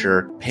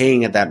culture,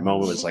 paying at that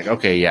moment was like,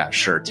 okay, yeah,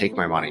 sure, take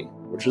my money,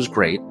 which was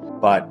great.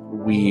 But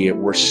we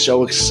were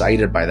so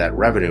excited by that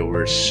revenue. We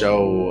were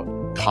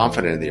so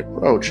confident in the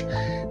approach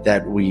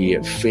that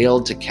we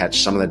failed to catch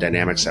some of the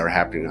dynamics that were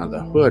happening on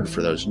the hood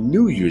for those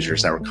new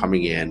users that were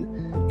coming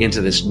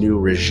into this new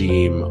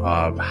regime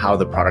of how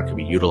the product could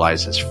be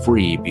utilized as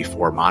free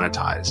before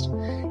monetized.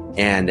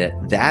 And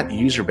that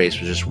user base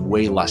was just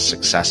way less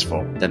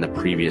successful than the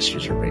previous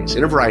user base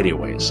in a variety of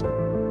ways.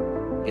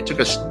 It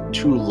took us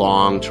too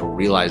long to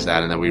realize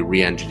that, and then we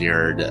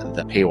re-engineered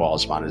the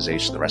paywalls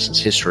monetization. The rest is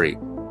history.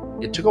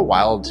 It took a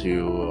while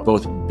to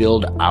both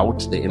build out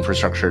the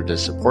infrastructure to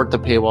support the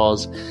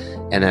paywalls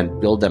and then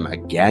build them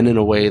again in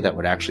a way that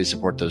would actually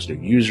support those new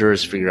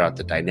users, figure out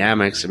the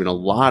dynamics. A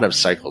lot of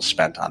cycles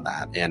spent on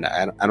that, and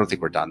I don't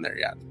think we're done there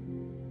yet.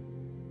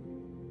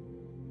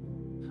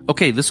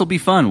 Okay, this will be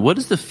fun. What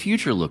does the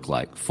future look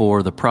like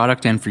for the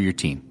product and for your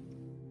team?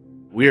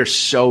 We are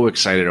so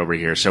excited over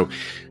here. So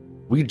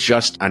we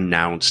just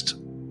announced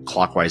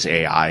Clockwise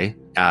AI.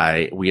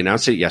 We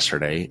announced it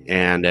yesterday.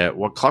 And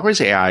what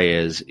Clockwise AI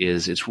is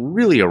it's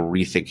really a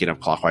rethinking of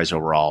Clockwise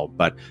overall.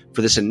 But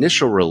for this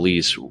initial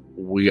release,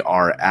 we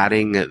are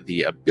adding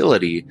the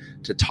ability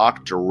to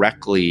talk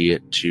directly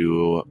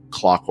to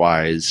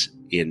Clockwise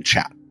in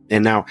chat.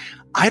 And now,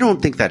 I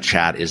don't think that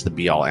chat is the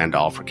be-all,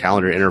 end-all for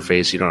calendar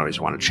interface. You don't always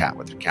want to chat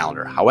with your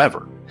calendar.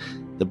 However,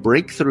 the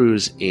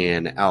breakthroughs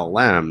in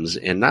LLMs,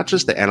 and not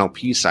just the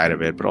NLP side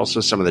of it, but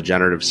also some of the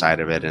generative side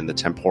of it and the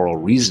temporal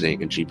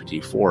reasoning in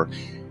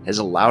GPT-4, has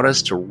allowed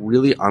us to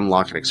really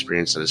unlock an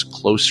experience that is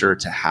closer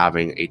to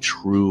having a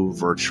true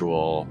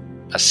virtual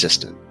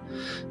assistant.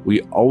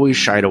 We always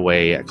shied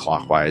away at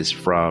Clockwise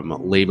from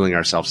labeling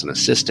ourselves an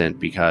assistant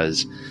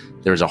because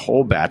there's a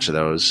whole batch of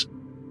those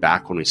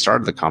back when we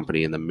started the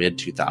company in the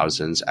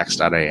mid-2000s,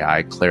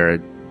 X.AI, Clara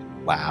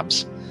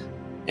Labs,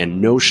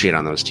 and no shade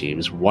on those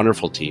teams,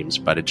 wonderful teams,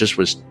 but it just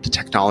was, the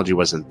technology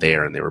wasn't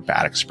there and they were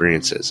bad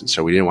experiences. And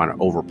so we didn't want to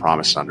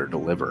overpromise and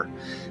underdeliver.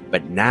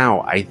 But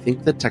now I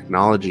think the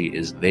technology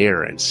is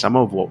there, and some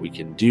of what we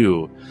can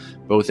do,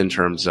 both in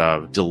terms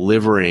of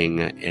delivering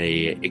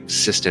a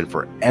assistant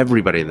for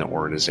everybody in the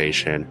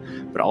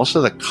organization, but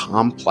also the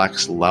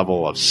complex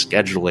level of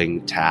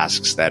scheduling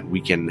tasks that we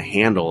can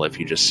handle if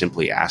you just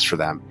simply ask for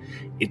them.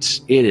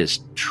 It is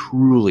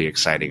truly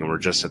exciting, and we're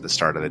just at the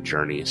start of the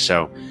journey.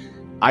 So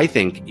I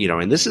think,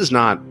 and this is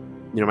not,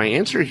 my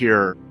answer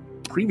here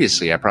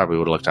previously, I probably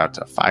would have looked out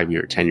to a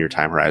 5-year, 10-year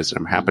time horizon.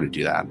 I'm happy to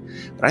do that.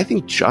 But I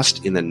think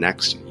just in the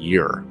next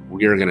year,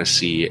 we are going to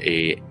see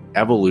a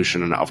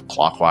evolution of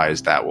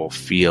Clockwise that will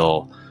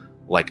feel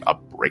like a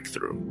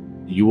breakthrough.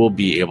 You will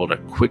be able to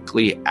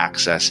quickly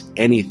access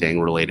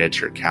anything related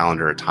to your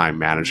calendar or time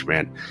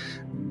management,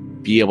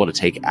 be able to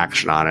take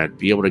action on it,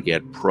 be able to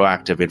get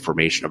proactive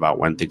information about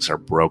when things are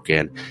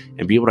broken,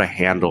 and be able to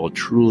handle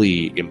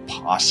truly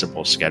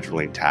impossible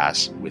scheduling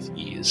tasks with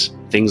ease.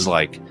 Things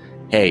like,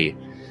 hey,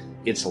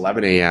 it's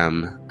 11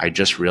 a.m. I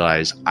just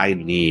realized I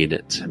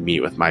need to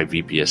meet with my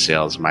VP of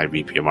sales and my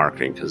VP of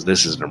marketing because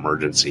this is an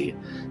emergency.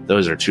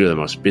 Those are two of the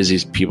most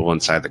busiest people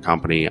inside the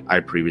company. I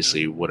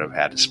previously would have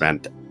had to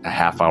spend a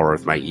half hour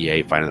with my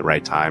EA finding the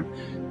right time.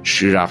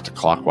 Shoot it off to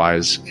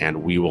Clockwise,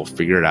 and we will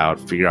figure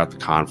out the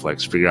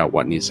conflicts, figure out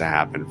what needs to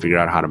happen, figure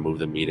out how to move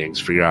the meetings,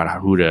 figure out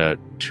who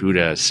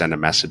to send a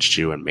message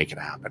to and make it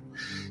happen.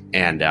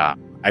 And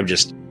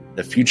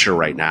the future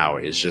right now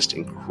is just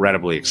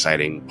incredibly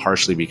exciting,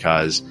 partially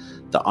because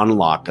the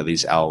unlock of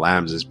these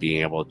LLMs is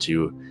being able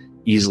to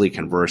easily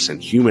converse in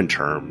human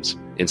terms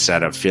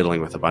instead of fiddling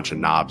with a bunch of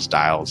knobs,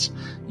 dials,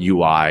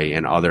 UI,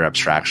 and other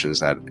abstractions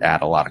that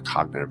add a lot of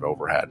cognitive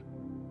overhead.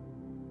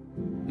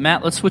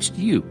 Matt, let's switch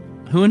to you.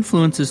 Who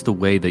influences the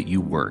way that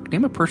you work?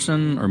 Name a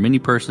person or many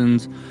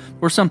persons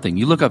or something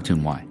you look up to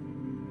and why.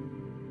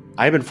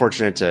 I've been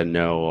fortunate to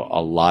know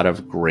a lot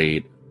of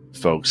great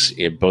folks,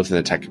 both in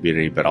the tech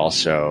community, but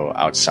also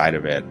outside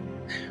of it.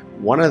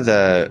 One of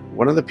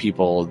the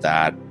people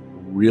that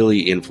really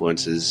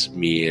influences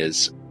me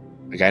is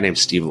a guy named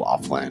Steve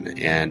Laughlin,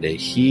 and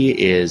he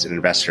is an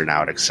investor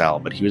now at Excel,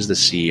 but he was the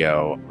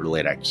CEO of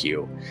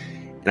RelateIQ.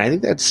 And I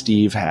think that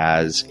Steve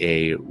has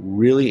a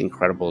really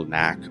incredible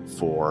knack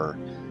for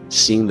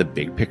seeing the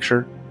big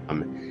picture.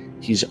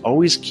 He's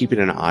always keeping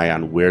an eye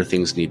on where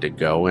things need to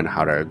go and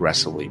how to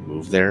aggressively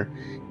move there.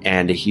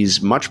 And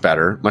he's much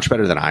better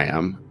than I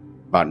am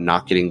about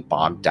not getting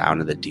bogged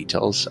down in the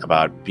details,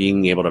 about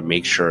being able to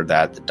make sure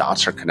that the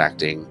dots are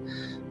connecting,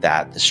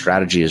 that the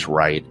strategy is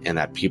right, and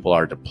that people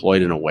are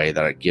deployed in a way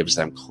that it gives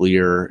them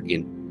clear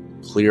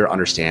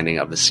understanding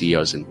of the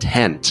CEO's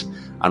intent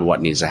on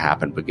what needs to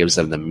happen, but gives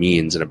them the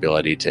means and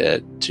ability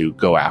to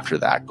go after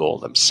that goal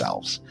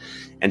themselves.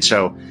 And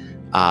so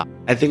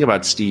I think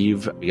about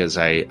Steve because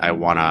I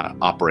want to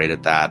operate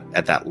at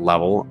that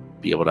level,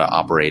 be able to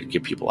operate,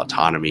 give people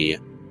autonomy,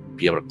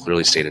 be able to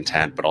clearly state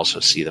intent, but also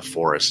see the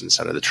forest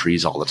instead of the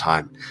trees all the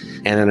time.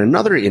 And then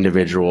another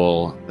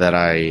individual that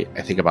I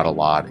think about a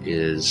lot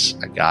is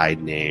a guy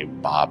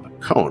named Bob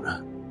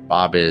Cohn.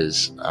 Bob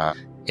is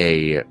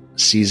a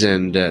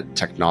seasoned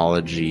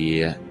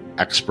technology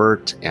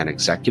expert and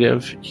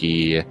executive.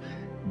 He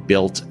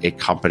built a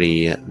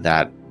company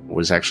that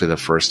was actually the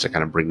first to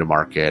kind of bring to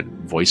market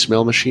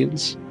voicemail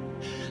machines.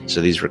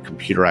 So these were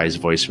computerized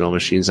voicemail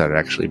machines that would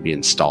actually be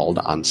installed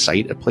on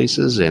site at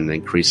places, and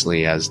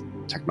increasingly as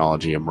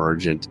technology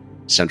emerged into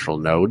central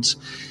nodes.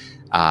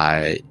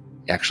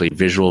 Actually,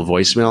 visual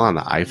voicemail on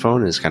the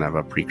iPhone is kind of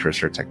a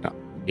precursor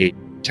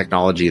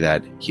technology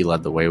that he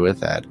led the way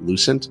with at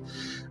Lucent.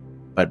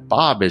 But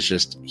Bob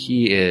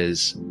he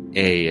is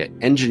a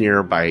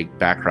engineer by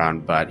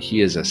background, but he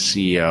is a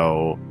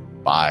CEO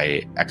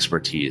by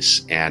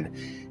expertise, and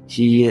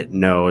he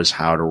knows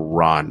how to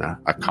run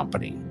a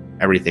company,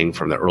 everything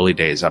from the early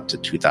days up to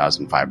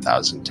 2,000,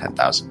 5,000,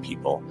 10,000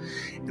 people.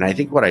 And I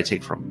think what I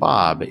take from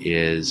Bob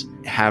is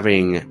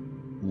having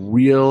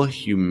real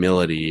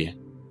humility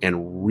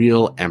and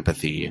real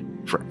empathy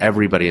for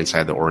everybody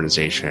inside the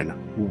organization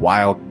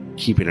while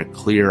keeping a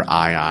clear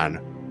eye on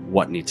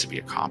what needs to be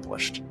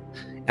accomplished.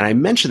 And I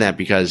mention that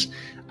because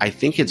I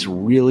think it's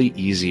really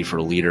easy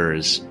for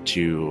leaders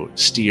to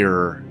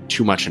steer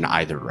too much in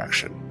either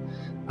direction.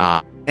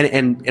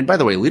 And by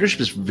the way, leadership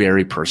is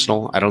very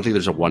personal. I don't think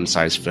there's a one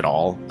size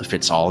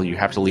fits all. You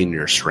have to lean on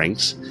your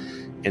strengths.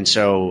 And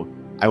so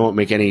I won't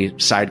make any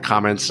side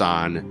comments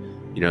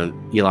on,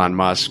 Elon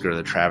Musk or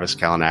the Travis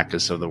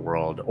Kalanickis of the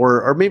world,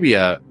 or maybe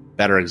a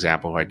better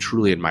example who I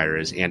truly admire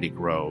is Andy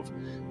Grove.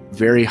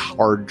 Very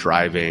hard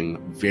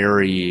driving,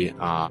 very,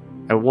 I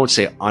won't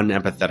say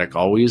unempathetic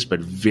always,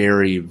 but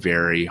very,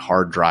 very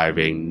hard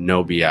driving,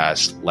 no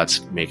BS.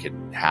 Let's make it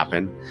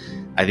happen.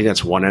 I think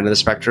that's one end of the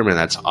spectrum, and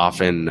that's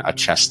often a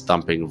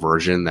chest-thumping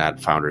version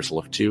that founders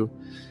look to.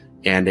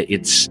 And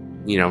it's,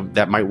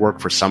 that might work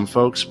for some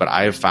folks, but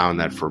I have found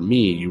that for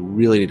me, you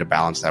really need to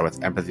balance that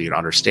with empathy and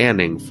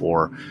understanding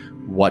for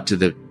what do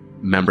the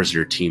members of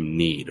your team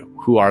need?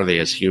 Who are they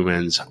as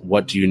humans?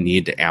 What do you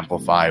need to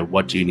amplify?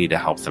 What do you need to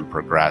help them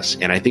progress?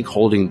 And I think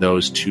holding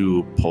those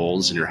two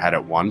poles in your head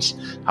at once,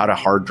 how to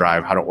hard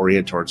drive, how to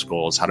orient towards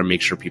goals, how to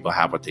make sure people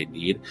have what they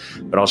need,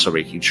 but also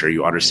making sure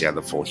you understand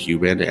the full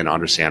human and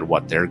understand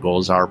what their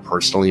goals are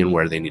personally and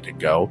where they need to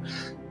go.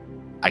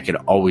 I can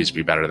always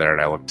be better there,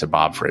 and I look to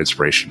Bob for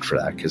inspiration for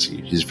that because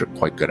he's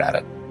quite good at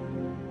it.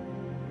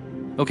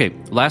 Okay,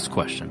 last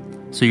question.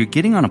 So you're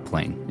getting on a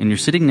plane, and you're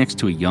sitting next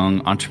to a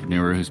young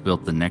entrepreneur who's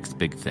built the next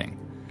big thing.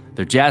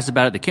 They're jazzed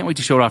about it. They can't wait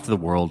to show it off to the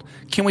world.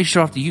 Can't wait to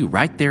show it off to you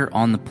right there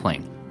on the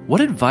plane.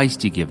 What advice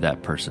do you give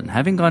that person,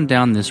 having gone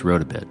down this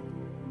road a bit?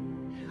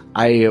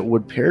 I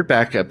would pare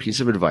back a piece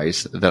of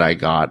advice that I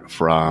got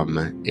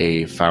from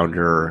a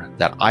founder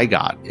that I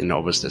got in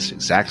almost this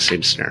exact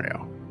same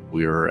scenario.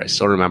 I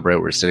still remember it.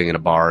 We were sitting in a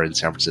bar in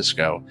San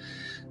Francisco.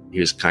 He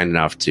was kind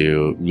enough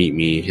to meet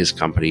me. His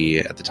company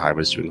at the time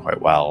was doing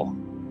quite well.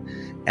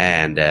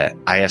 And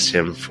I asked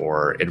him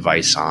for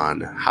advice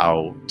on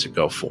how to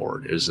go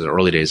forward. It was in the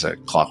early days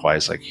at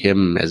Clockwise, like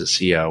him as a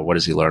CEO, what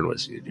does he learn? What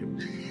does he do?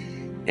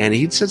 And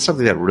he'd said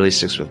something that really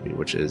sticks with me,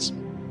 which is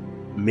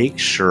make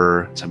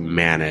sure to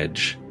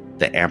manage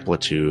the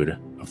amplitude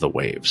of the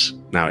waves.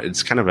 Now,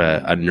 it's kind of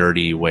a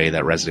nerdy way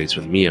that resonates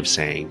with me of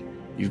saying,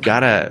 you've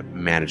got to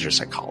manage your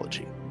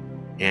psychology.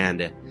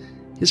 And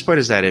his point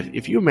is that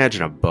if you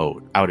imagine a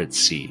boat out at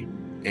sea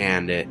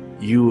and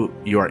you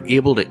are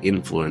able to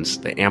influence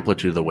the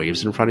amplitude of the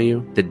waves in front of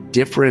you, the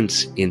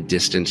difference in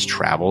distance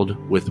traveled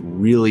with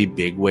really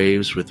big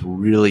waves, with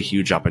really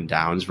huge up and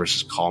downs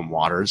versus calm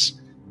waters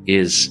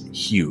is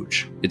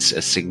huge. It's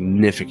a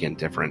significant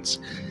difference.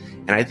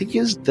 And I think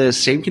the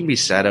same can be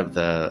said of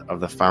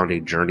the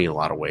founding journey in a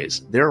lot of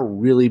ways. There are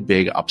really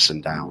big ups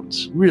and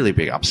downs, really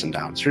big ups and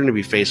downs. You're going to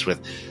be faced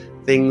with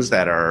things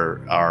that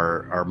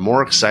are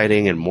more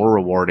exciting and more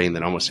rewarding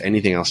than almost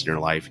anything else in your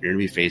life. You're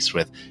going to be faced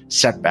with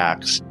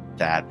setbacks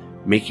that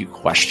make you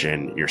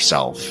question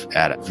yourself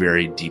at a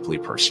very deeply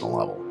personal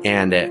level.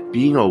 And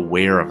being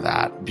aware of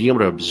that, being able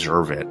to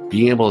observe it,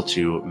 being able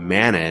to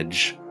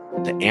manage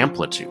the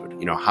amplitude,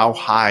 how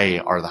high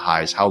are the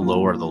highs, how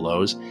low are the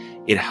lows,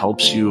 it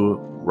helps you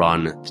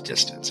run the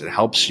distance. It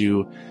helps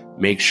you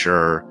make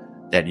sure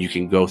that you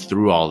can go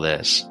through all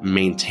this,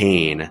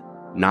 maintain,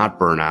 not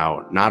burn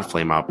out, not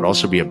flame out, but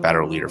also be a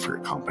better leader for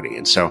your company.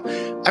 And so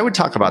I would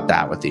talk about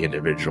that with the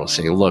individual,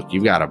 saying, look,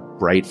 you've got a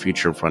bright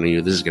future in front of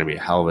you. This is going to be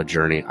a hell of a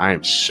journey. I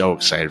am so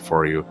excited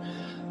for you.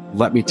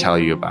 Let me tell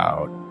you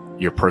about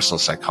your personal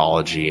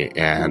psychology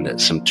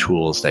and some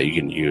tools that you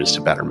can use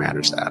to better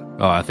manage that.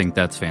 Oh, I think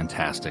that's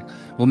fantastic.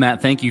 Well,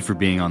 Matt, thank you for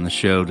being on the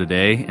show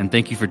today, and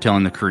thank you for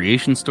telling the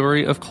creation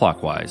story of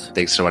Clockwise.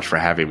 Thanks so much for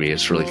having me.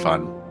 It's really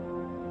fun.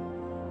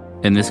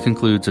 And this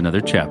concludes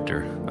another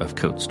chapter of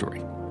Code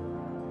Story.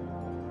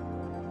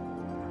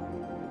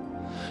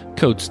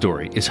 Code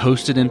Story is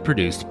hosted and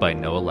produced by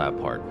Noah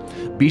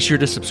Labhart. Be sure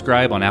to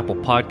subscribe on Apple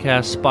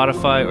Podcasts,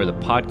 Spotify, or the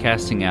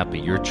podcasting app of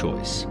your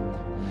choice.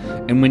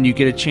 And when you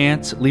get a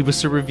chance, leave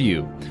us a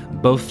review.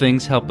 Both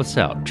things help us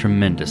out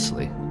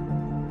tremendously.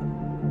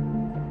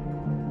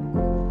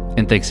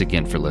 And thanks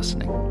again for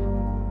listening.